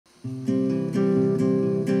When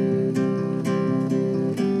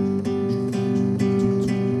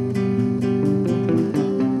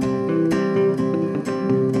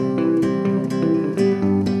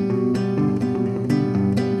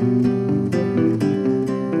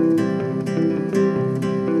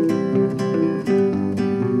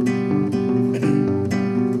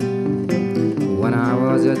I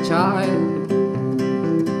was a child,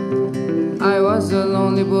 I was a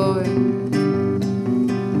lonely boy.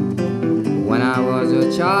 When I was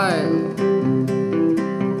a child,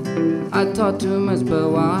 I thought too much but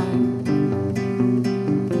why.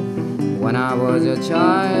 When I was a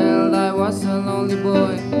child, I was a lonely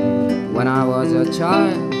boy. When I was a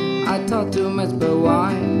child, I thought too much but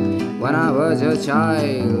why. When I was a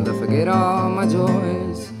child, I forget all my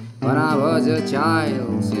joys. When I was a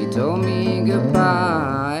child, she told me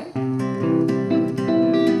goodbye.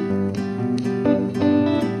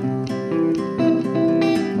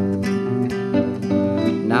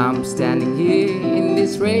 Now I'm standing here in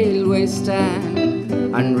this railway stand,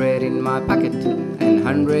 100 in my pocket and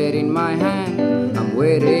 100 in my hand. I'm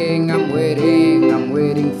waiting, I'm waiting, I'm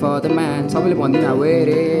waiting for the man. Somebody want me, I'm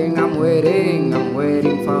waiting, I'm waiting, I'm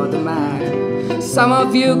waiting for the man. Some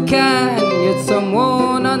of you can, yet some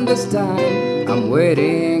won't understand. I'm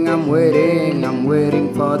waiting, I'm waiting, I'm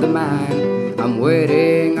waiting for the man. I'm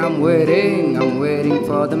waiting, I'm waiting, I'm waiting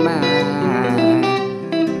for the man.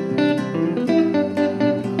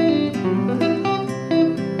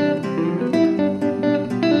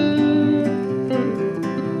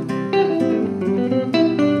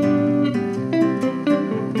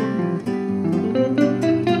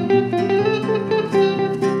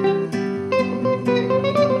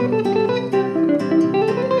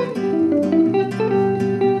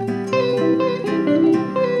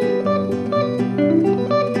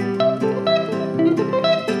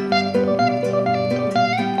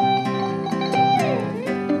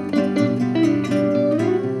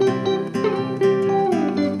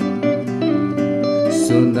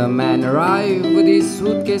 Soon the man arrived with his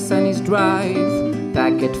suitcase and his drive,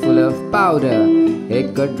 packet full of powder,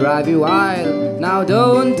 it could drive you wild. Now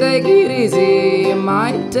don't take it easy, it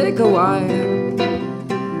might take a while.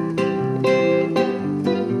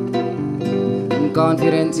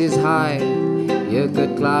 Confidence is high, you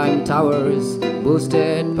could climb towers,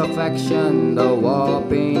 boosted perfection, the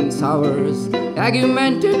warping sours.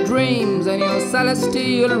 Augmented dreams and your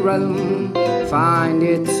celestial realm, find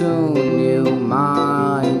it soon, you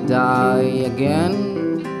might die again.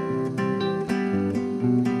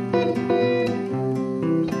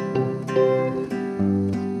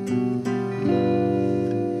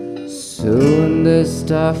 Soon the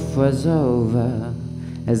stuff was over,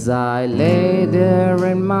 as I lay there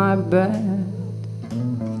in my bed,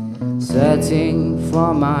 searching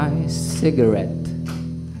for my cigarette,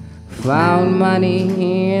 found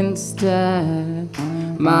money instead.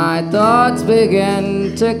 My thoughts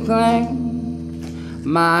began to cling,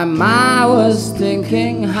 my mind was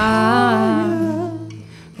thinking high,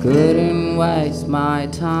 couldn't waste my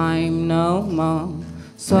time no more,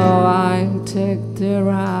 so I took the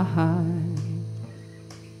ride.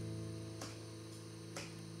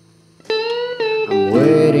 I'm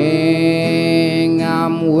waiting,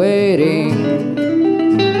 I'm waiting,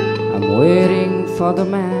 I'm waiting for the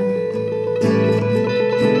man.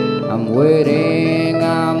 I'm waiting,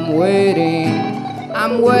 I'm waiting,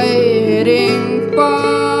 I'm waiting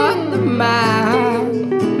for the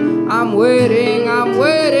man. I'm waiting, I'm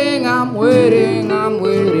waiting, I'm waiting, I'm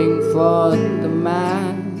waiting for the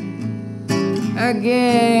man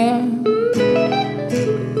again,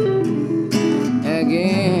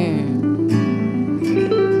 again.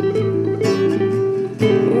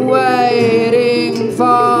 Waiting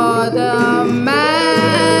for the man,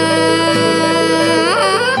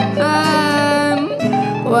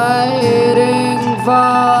 waiting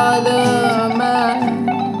for the man,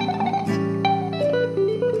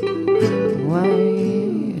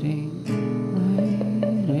 waiting, waiting,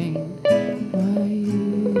 waiting,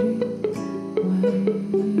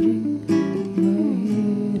 waiting,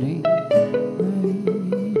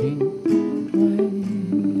 waiting,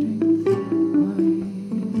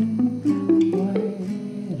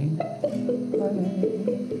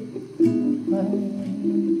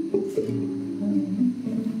 waiting.